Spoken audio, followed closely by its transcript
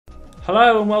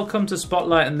Hello and welcome to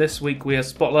Spotlight, and this week we are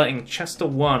spotlighting Chester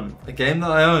 1. A game that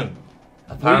I own,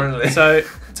 apparently.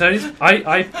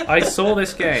 I saw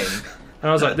this game and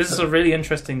I was like, this is a really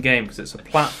interesting game because it's a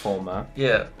platformer.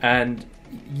 Yeah. And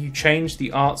you change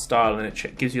the art style and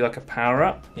it gives you like a power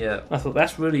up. Yeah. I thought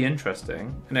that's really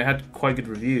interesting, and it had quite good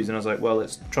reviews, and I was like, well,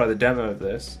 let's try the demo of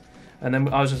this. And then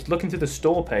I was just looking through the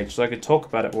store page so I could talk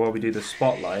about it while we do the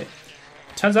Spotlight.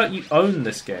 Turns out you own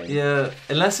this game. Yeah,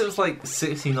 unless it was like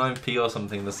 69p or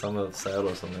something in the summer sale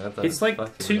or something. It's like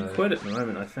 £2 at the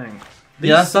moment, I think. These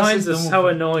Yeah, signs are so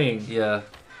annoying. Yeah.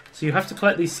 So you have to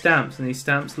collect these stamps, and these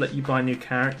stamps let you buy new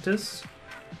characters.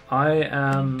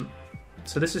 So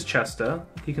this is Chester.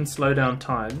 He can slow down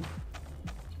time.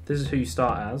 This is who you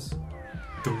start as.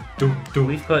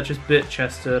 We've purchased Bit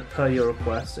Chester per your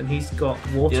request, and he's got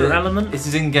water element. This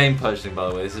is in-game purchasing, by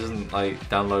the way. This isn't like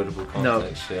downloadable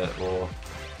content shit or.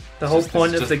 The whole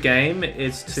point of the game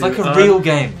is to. It's like a real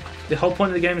game. The whole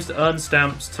point of the game is to earn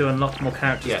stamps to unlock more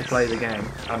characters to play the game.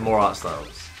 And more art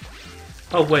styles.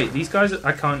 Oh wait, these guys.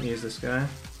 I can't use this guy.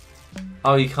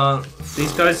 Oh, you can't.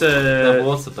 These guys are. They're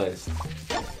water-based.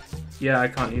 Yeah, I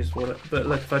can't use water. But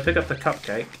look, if I pick up the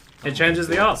cupcake, it changes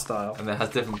the art style. And it has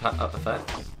different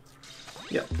effects.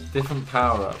 Yep. Different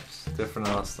power-ups, different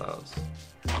art styles.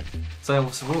 So,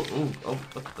 what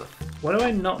the? Why do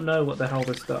I not know what the hell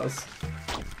this does?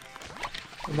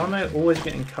 Why am I always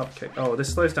getting cupcake? Oh,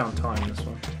 this slows down time, this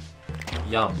one.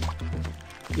 Yum.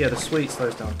 Yeah, the sweet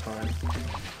slows down time.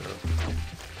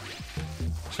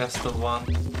 Chester 1.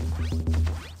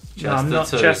 Chester No, I'm not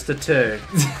 2. Chester 2.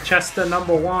 Chester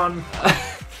number 1.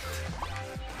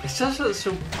 It's just such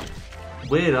a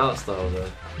weird art style, though.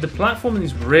 The platforming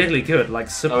is really good, like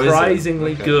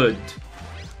surprisingly good.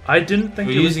 I didn't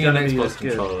think it was going to be as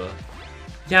good. Controller.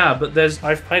 Yeah, but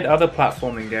I've played other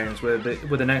platforming games with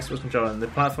an Xbox controller, and the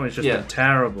platform is just been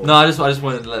terrible. No, I just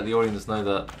wanted to let the audience know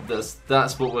that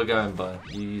that's what we're going by.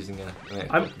 You using an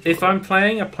Xbox if I'm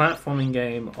playing a platforming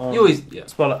game on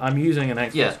Spotlight, I'm using an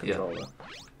Xbox controller. Yeah.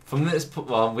 From this,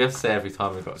 well, we have to say every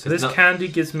time we've got. So this candy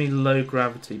gives me low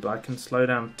gravity, but I can slow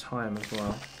down time as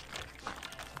well.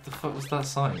 What the fuck was that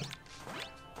sign?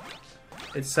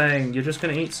 It's saying you're just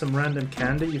going to eat some random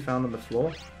candy you found on the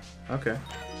floor. Okay.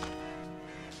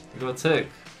 You got a tick.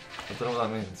 I don't know what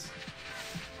that means.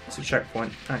 It's a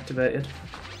checkpoint activated.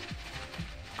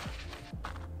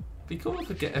 Be cool if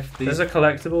we get FD. There's a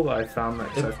collectible that I found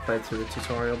because I've played through the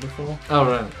tutorial before. Oh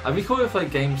right. I'd be cool if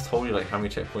like games told you like how many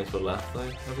checkpoints were left though.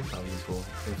 That'd be kind of useful.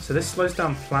 So this slows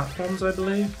down platforms, I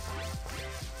believe.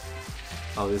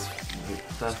 Oh,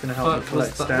 that's going to help me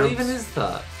collect stamps. What even is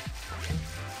that?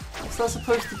 What's that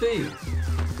supposed to be?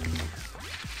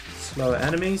 Slower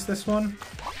enemies, this one.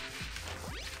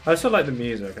 I also like the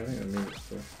music. I think the music's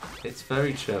cool. It's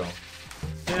very chill.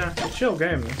 Yeah, it's a chill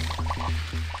game.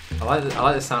 I like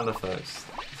the sound effects.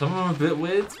 Some of them are a bit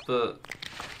weird, but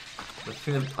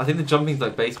I think the jumping's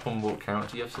like based upon what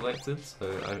character you have selected,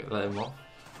 so I let him off.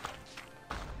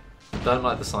 Don't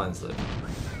like the signs though.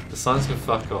 The signs can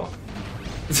fuck off.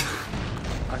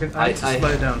 I need to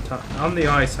slow down time. On the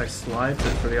ice, I slide, so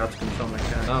it's really hard to control my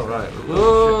character. Oh right.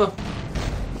 Whoa!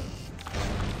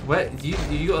 Where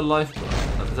you got a life bar?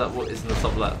 Is that what is in the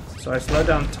top left? So I slow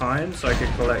down time so I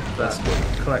can collect that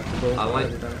collectible. I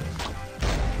like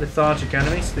lethargic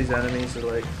enemies. So these enemies are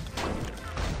like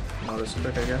not as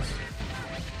quick, I guess.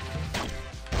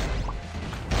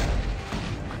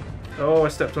 Oh, I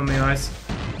stepped on the ice.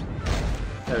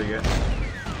 There we go.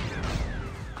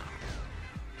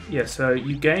 Yeah, so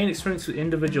you gain experience with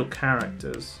individual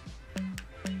characters.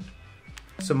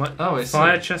 So my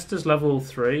Fire Chester's level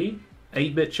 3,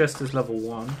 8-bit Chester's level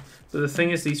 1. But the thing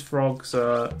is, these frogs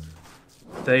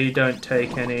they don't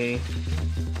take any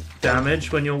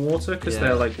damage when you're water because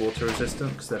they're like water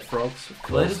resistant because they're frogs.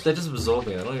 Well, they're just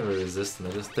absorbing. They're not even really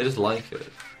resistant. They just like it.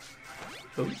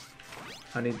 Oh,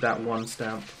 I need that one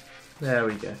stamp. There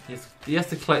we go. You have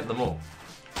to collect them all.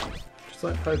 Just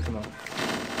like Pokemon.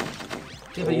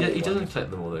 Yeah, but he doesn't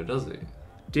collect them all though, does he?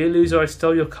 Dear loser, I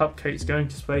stole your cupcakes going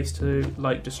to space to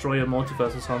like destroy your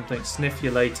multiverse or something. Sniff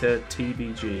you later,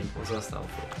 TBG. What's that stand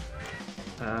for?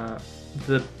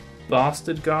 The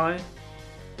bastard guy.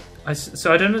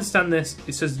 So I don't understand this.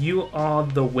 It says you are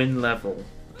the win level.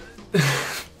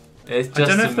 It's just I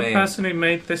don't know if the person who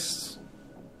made this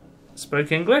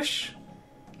spoke English.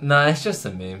 Nah, it's just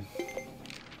a meme.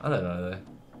 I don't know though.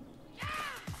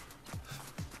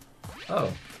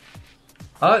 Oh.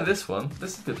 I like this one.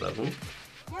 This is a good level.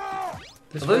 Are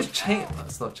those chain?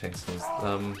 That's not chainsaws.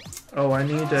 Oh, I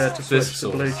need to switch to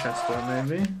Blue Chester,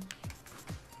 maybe.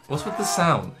 What's with the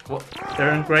sound? What?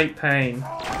 They're in great pain.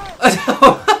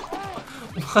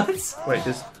 What? Wait,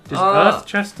 Is Earth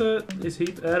Chester, is he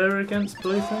better against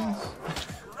blue things?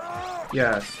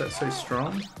 Yes, that's so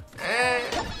strong.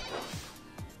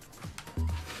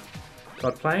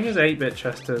 God, playing as 8-bit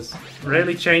Chesters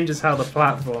really changes how the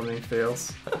platforming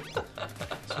feels.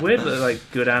 It's weird that like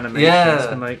good animations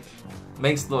can like...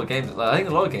 Makes a lot of games, like, I think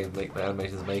a lot of games make the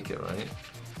animations make it, right?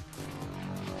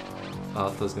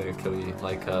 Arthur's gonna kill you,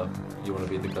 like you wanna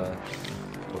be the guy.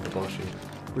 Or the boss you.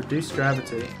 Reduce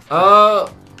gravity.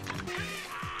 Oh,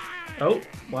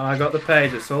 well I got the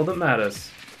page, it's all that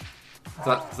matters.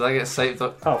 Does that get saved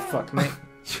up? Oh fuck me.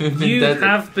 You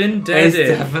have been deaded.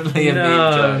 It's definitely a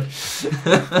meme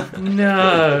joke.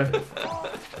 No.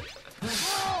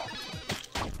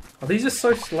 Oh, these are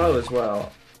so slow as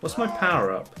well. What's my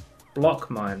power up? Block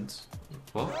mines.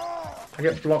 What? I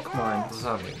get block mines. What does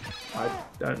that mean? I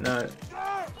don't know.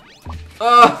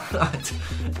 Oh!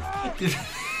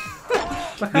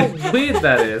 Look how weird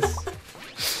that is.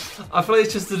 I feel like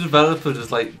it's just the developer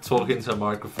just like talking to a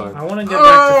microphone. I want to get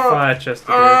back to Fire Chest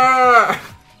again.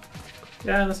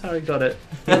 Yeah, that's how he got it.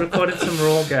 He recorded some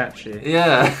raw Gachi.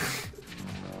 Yeah.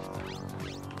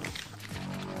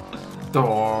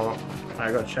 Door.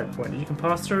 I got a checkpoint. You can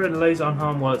pass through a laser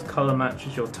unharmed while its colour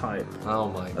matches your type. Oh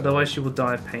my god. Otherwise you will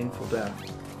die a painful death.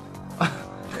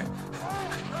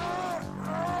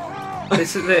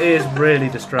 This is really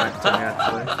distracting,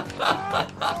 actually.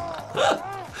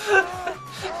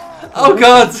 Oh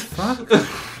god! Fuck?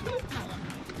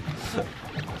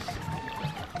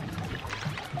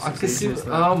 I can see.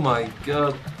 Oh my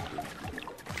god!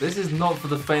 This is not for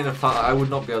the faint of heart. I would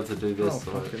not be able to do this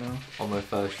on my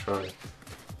first try.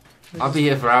 I'll be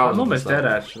here for hours. I'm almost dead,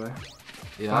 actually.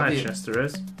 Yeah, Fire Chester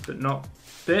is, but not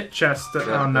Bit Chester.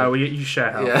 Yeah, oh no, you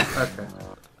share health. Yeah. Okay.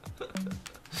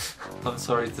 I'm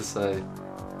sorry to say.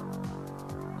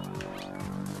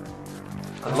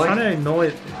 I'm trying to ignore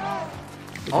it.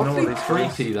 Oddly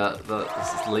creepy that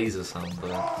laser sound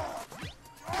though.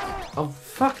 Oh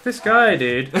fuck this guy,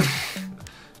 dude.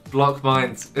 Block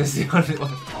mines is the only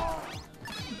one.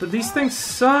 But these things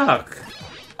suck.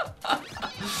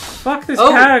 Fuck this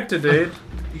character, dude.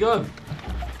 You got him.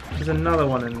 There's another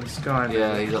one in the sky.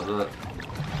 Yeah, he's up there.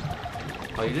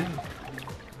 Oh, you didn't?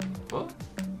 What?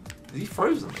 Is he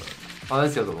frozen though? Oh,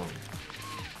 there's the other one.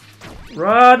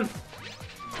 Run!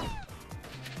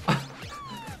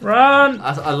 Run!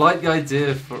 I like the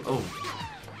idea for... Oh.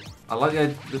 I like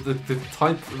the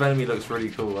type of enemy looks really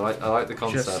cool. I like the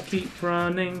concept. Just keep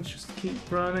running,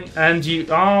 and you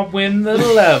win the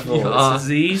level. It's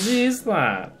as easy as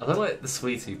that. I don't like the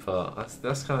sweetie part.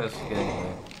 That's kind of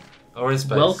game. Or in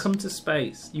space. Welcome to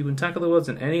space. You can tackle the worlds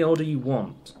in any order you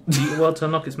want. Beat the world to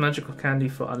unlock its magical candy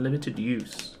for unlimited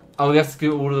use. Oh, we have to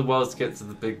go all of the worlds to get to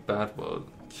the big bad world.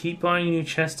 Keep buying new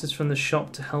chesters from the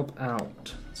shop to help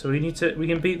out. So we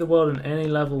can beat the world in any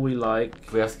level we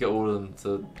like. We have to get all of them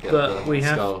to get the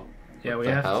skull. Yeah, we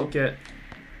have to get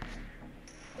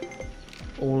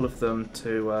all of them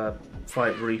to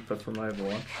fight Reaper from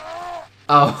Overwatch.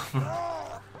 Oh.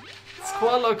 It's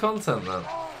quite a lot of content then.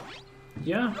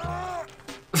 Yeah.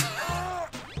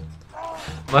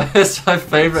 That's my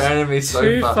favourite enemy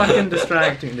so far. Too fucking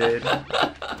distracting, dude.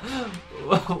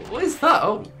 What is that?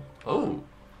 Oh.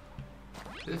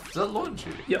 Does that launch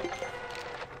you? Yep.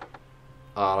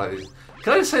 Oh, I like these.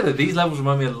 Can I just say that these levels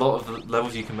remind me a lot of the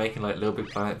levels you can make in like Little Big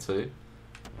Planet 2?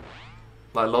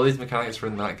 Like a lot of these mechanics are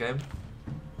in that game.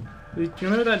 Do you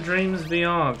remember that Dreams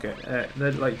VR game?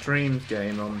 That like Dreams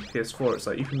game on PS4? It's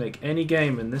like you can make any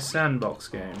game in this sandbox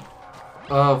game.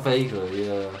 Oh, vaguely,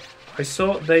 yeah. I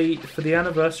saw for the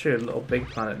anniversary of Little Big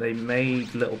Planet, they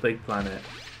made Little Big Planet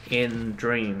in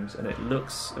Dreams, and it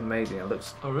looks amazing. It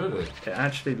looks. Oh, really? It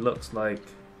actually looks like.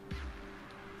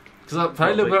 Because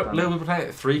apparently Little Big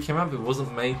Planet 3 came out, but it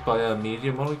wasn't made by a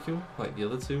Media Molecule like the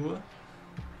other two were.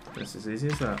 It's as easy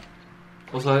as that.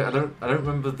 Also, I don't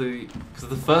remember because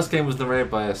the first game was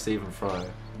narrated by Stephen Fry,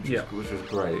 which was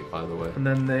great, by the way. And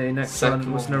then the next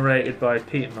one was narrated by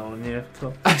Peter Molyneux.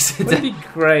 Would it be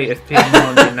great if Peter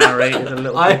Molyneux narrated a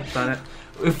Little Big Planet?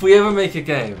 If we ever make a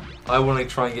game, I want to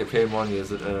try and get Peter Molyneux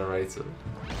as a narrator.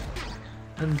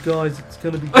 And guys, it's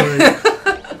gonna be great.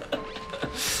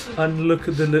 And look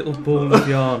at the little ball of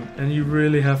yarn, and you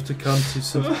really have to come to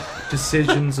some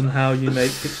decisions on how you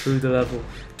make it through the level.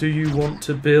 Do you want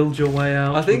to build your way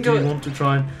out, or do you want to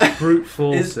try and brute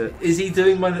force it? Is he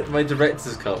doing my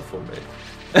director's cut for me?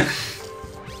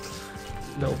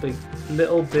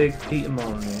 Little big Peter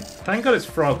Molyneux. Thank God it's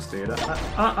frogs, dude.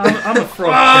 I'm a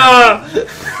frog.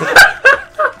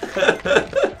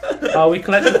 Oh, we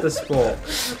collected the sport.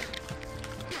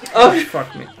 Oh,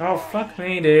 fuck me. Oh, fuck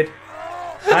me, dude.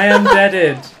 I am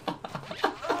deaded.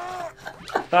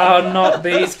 Oh, not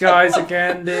these guys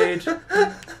again, dude.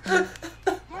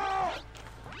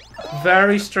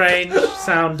 Very strange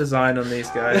sound design on these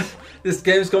guys. This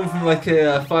game's gone from like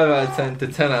a 5 out of 10 to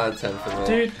 10 out of 10 for me.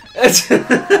 Dude.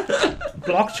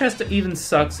 Blockchester even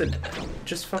sucks at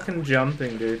just fucking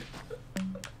jumping, dude.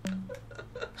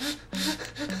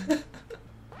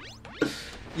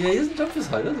 Yeah, he doesn't jump as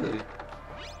high, does he?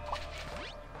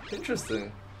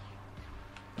 Interesting.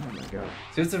 Oh my god.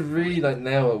 So you have to really like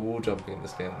nail at wall jumping in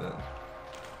this game then.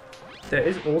 There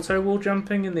is auto wall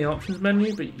jumping in the options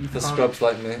menu, but you For can't, scrubs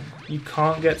like me. you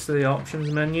can't get to the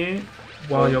options menu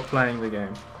while you're playing the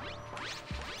game.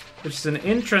 Which is an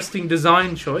interesting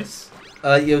design choice.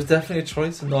 Yeah, it was definitely a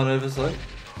choice and not an oversight.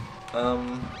 I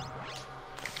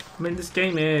mean, this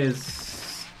game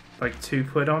is like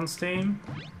 £2 on Steam.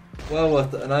 Well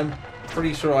worth it, and I'm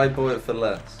pretty sure I bought it for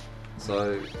less.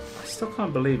 So I still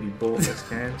can't believe you bought this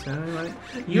game, Tony. Like,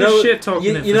 you know, shit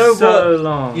talking it you for know so what?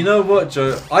 long. You know what,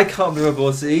 Joe? I can't believe I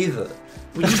bought it either.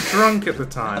 Were you drunk at the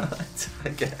time? I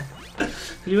guess.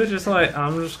 You were just like,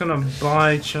 I'm just gonna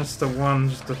buy Chester 1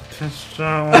 just to piss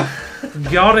off.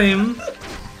 Got him!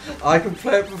 I can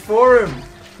play it before him.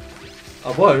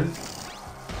 I won't.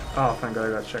 Oh, thank God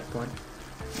I got a checkpoint.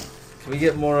 Can we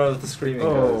get more of the screaming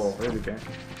Oh, guys? here we go.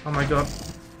 Oh my god.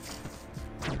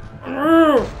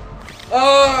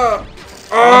 Ah!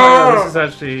 Oh my god, this is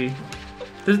actually...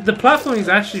 The platforming is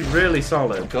actually really Oh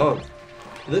solid. god.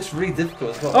 It looks really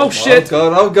difficult as well. Oh shit! Oh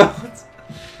god, oh god!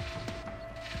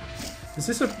 Is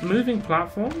this a moving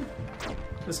platform?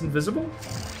 That's invisible?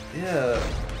 Yeah.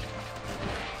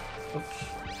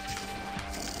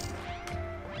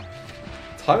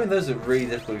 Timing those are really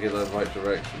difficult to get in the right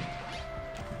direction.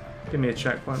 Give me a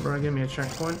checkpoint, bro. Give me a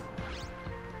checkpoint.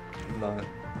 No.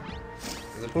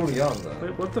 There's a probably on though.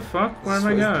 Wait, what the fuck? Where am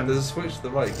I going? There's a switch to the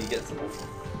right, he gets it.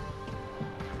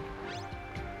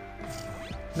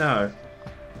 No.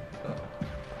 Oh.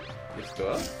 You have to go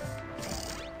up?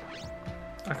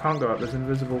 I can't go up. There's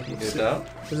invisible... Can you go down?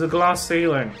 There's a glass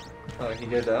ceiling. Oh, can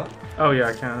you go down? Oh yeah,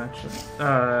 I can actually.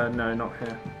 No, not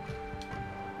here.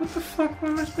 What the fuck?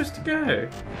 Where am I supposed to go?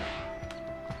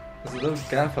 There's a little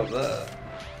gap up there.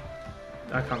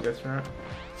 I can't go through it.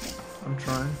 I'm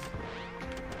trying.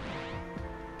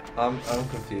 I'm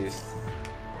confused.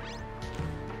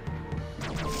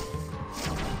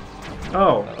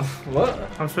 Oh. What?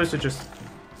 I'm supposed to just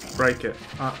break it.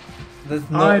 That was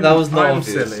not I'm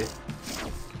obvious. silly.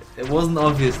 It wasn't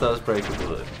obvious that was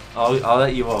breakable. I'll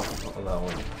let you off on that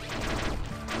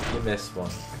one. You missed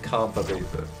one. I can't believe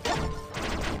it.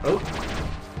 Oh.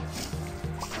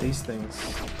 These things.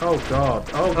 Oh god.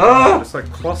 Oh god. It's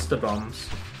like cluster bombs.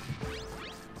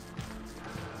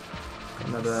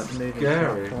 Another moving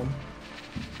platform.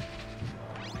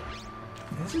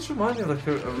 This just reminds me of like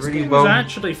a This really game well. is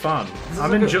actually fun.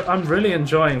 I'm really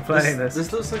enjoying playing this.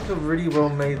 This looks like a really well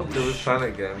made Little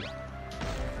Planet game.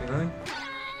 You know?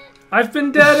 I've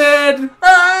been deaded!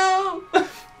 Oh!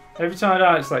 Every time I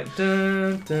die, it's like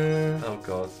dun dun. Oh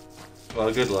god.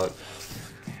 Well, good luck.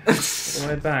 All the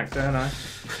way back, don't I?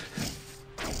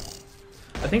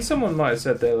 I think someone might have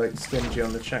said they're like stingy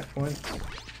on the checkpoints.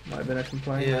 Might have been a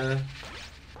complaint. Yeah.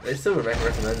 They still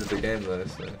recommended the game though,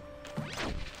 so.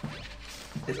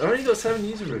 It's only got 7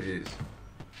 user reviews.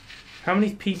 How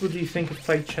many people do you think have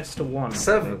played Chester 1?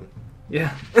 7.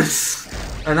 Yeah.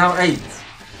 And now 8.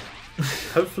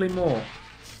 Hopefully more.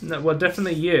 No, well,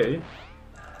 definitely you.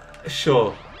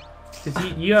 Sure.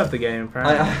 Because you have the game,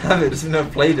 apparently. I have it, just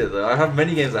I've played it though. I have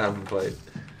many games I haven't played.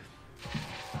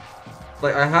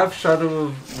 Like, I have Shadow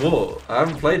of War. I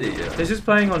haven't played it yet. This is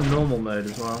playing on normal mode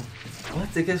as well.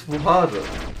 What? It gets harder?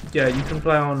 Yeah, you can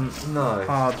play on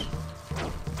hard.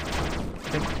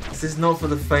 This is not for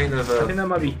the faint of I think there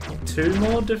might be 2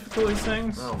 more difficulty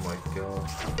things. Oh my god.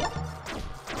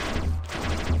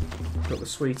 Got the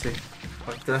sweetie.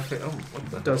 I definitely. Oh, what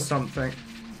the Does hell? something.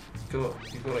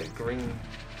 You've got like green.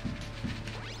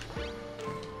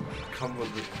 Come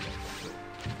with the.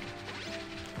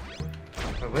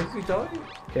 Wait, where did we die?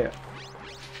 Here.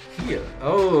 Here.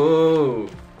 Oh.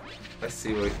 I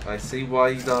see why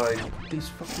you died. These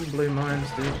fucking blue mines,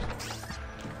 dude.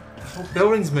 The whole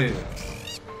building's moving.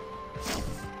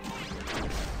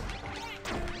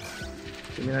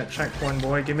 Give me that checkpoint,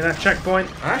 boy. Give me that checkpoint.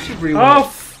 I actually really Oh,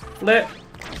 flip.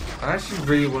 I actually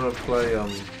really want to play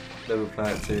Little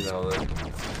Planet 2 now though.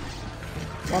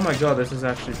 Oh my god, this is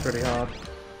actually pretty hard.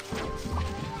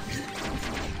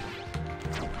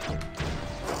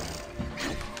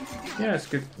 Yeah, it's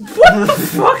good. What the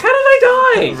fuck? How did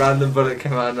I die? A random bullet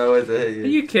came out of nowhere to hit you. Are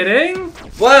you kidding?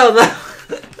 Well, that...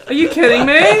 Are you kidding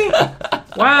me?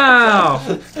 Wow.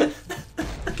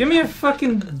 Give me a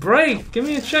fucking break. Give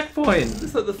me a checkpoint. This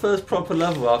is like the first proper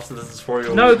level after the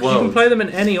tutorial. No, because you can play them in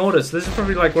any order. So this is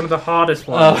probably like one of the hardest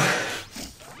ones.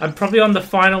 I'm probably on the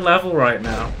final level right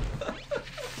now.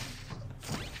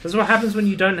 This is what happens when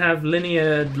you don't have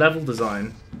linear level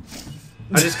design.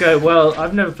 I just go, well,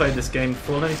 I've never played this game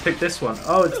before. Let me pick this one.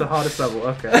 Oh, it's the hardest level.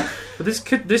 Okay, but this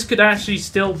could actually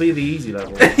still be the easy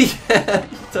level. Yeah.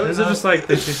 This is just like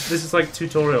this is like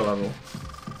tutorial level.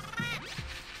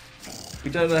 We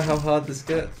don't know how hard this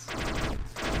gets.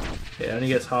 It only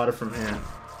gets harder from here.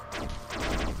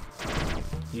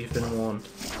 You've been warned.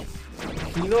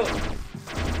 Can you not?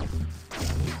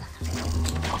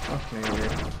 Fuck me,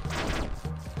 dude.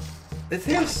 It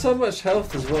has so much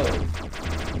health as well.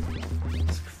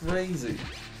 It's crazy.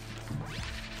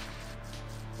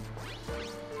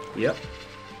 Yep.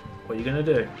 What are you gonna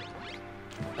do?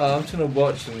 I'm just gonna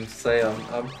watch and say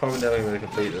I'm probably never gonna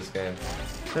complete this game.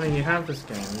 Telling you have this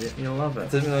game, you'll love it.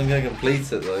 Doesn't mean I'm gonna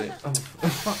complete it though. Oh.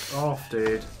 Fuck off,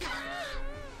 dude.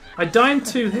 I died in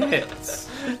 2 hits.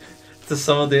 To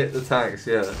some of the attacks,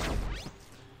 yeah.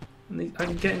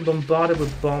 I'm getting bombarded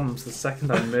with bombs the second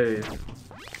I move.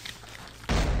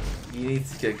 You need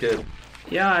to get good.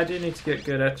 Yeah, I do need to get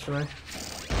good actually.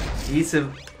 You need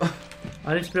to...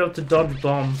 I need to be able to dodge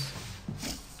bombs.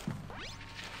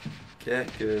 Get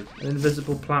good. And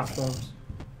invisible platforms.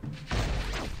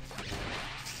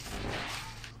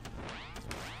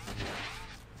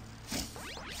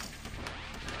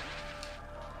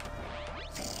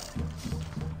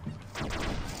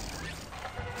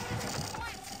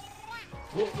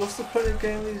 What's the point of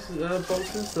getting these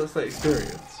boxes? That's like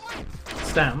experience.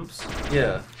 Stamps?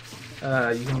 Yeah.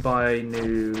 You can buy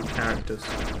new characters.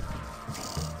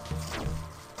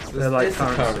 So they're like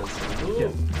currency.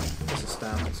 Yeah. That's a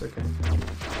stamp, it's okay.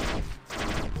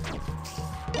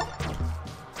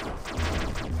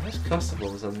 Those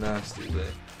customs are nasty, though.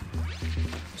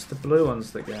 It's the blue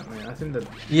ones that get me. I think the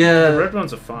red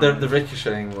ones are fine. The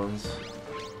ricocheting ones.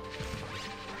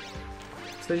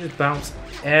 So they just bounce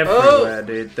everywhere,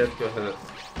 dude. Go hurt.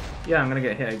 Yeah, I'm gonna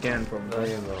get hit again probably. No,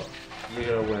 you're not.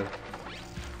 You're gonna win.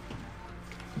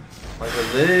 I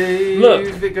believe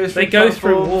Look, it goes they go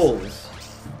through walls.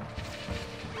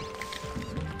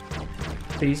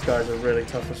 These guys are really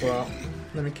tough as well.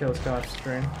 Let me kill this guy off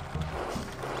screen.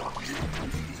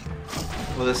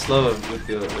 Well, they're slower with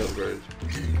the upgrade.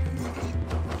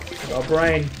 Got a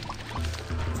brain.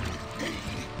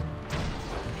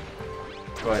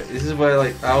 Right, this is where,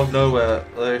 like, out of nowhere,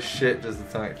 their shit just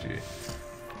attacks you.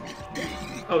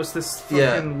 Oh, it's this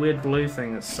fucking weird blue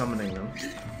thing that's summoning them.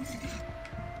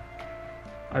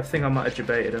 I think I might have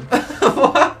debated him.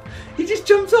 What? He just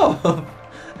jumped off!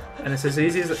 And it's as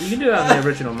easy as... You can do that in the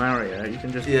original Mario. You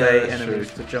can just bait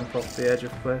enemies to jump off the edge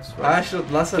of cliffs. Right?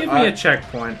 Give me a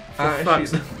checkpoint.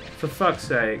 For fuck's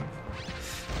sake.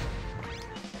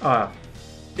 Ah.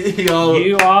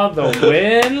 You are the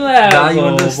win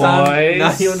level, boys.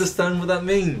 Now you understand what that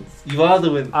means. You are the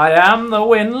win. I am the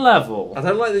win level. I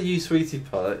don't like the you sweetie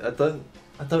part. I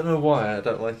don't know why. I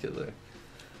don't like it though.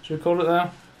 Should we call it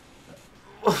there?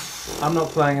 I'm not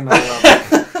playing another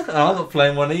level. I'm not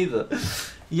playing one either.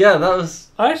 Yeah, that was.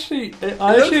 I actually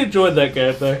enjoyed that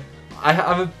game though.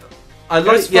 I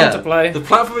like. It's fun to play. The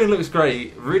platforming looks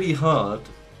great. Really hard,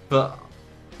 but.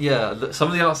 Yeah, some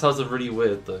of the art styles are really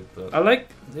weird though. But.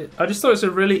 I just thought it's a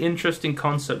really interesting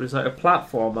concept. It's like a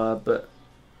platformer, but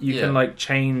you can like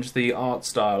change the art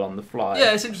style on the fly.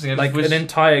 Yeah, it's interesting. Like an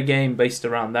entire game based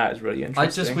around that is really interesting.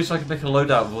 I just wish I could make a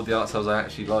loadout of all the art styles I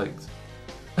actually liked.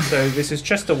 So this is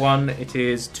Chester 1. It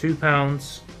is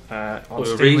 £2 on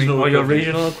Steam, or your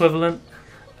regional equivalent.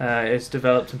 It's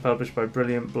developed and published by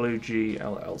Brilliant Blue G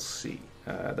LLC.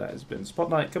 That has been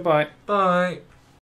Spotlight. Goodbye. Bye.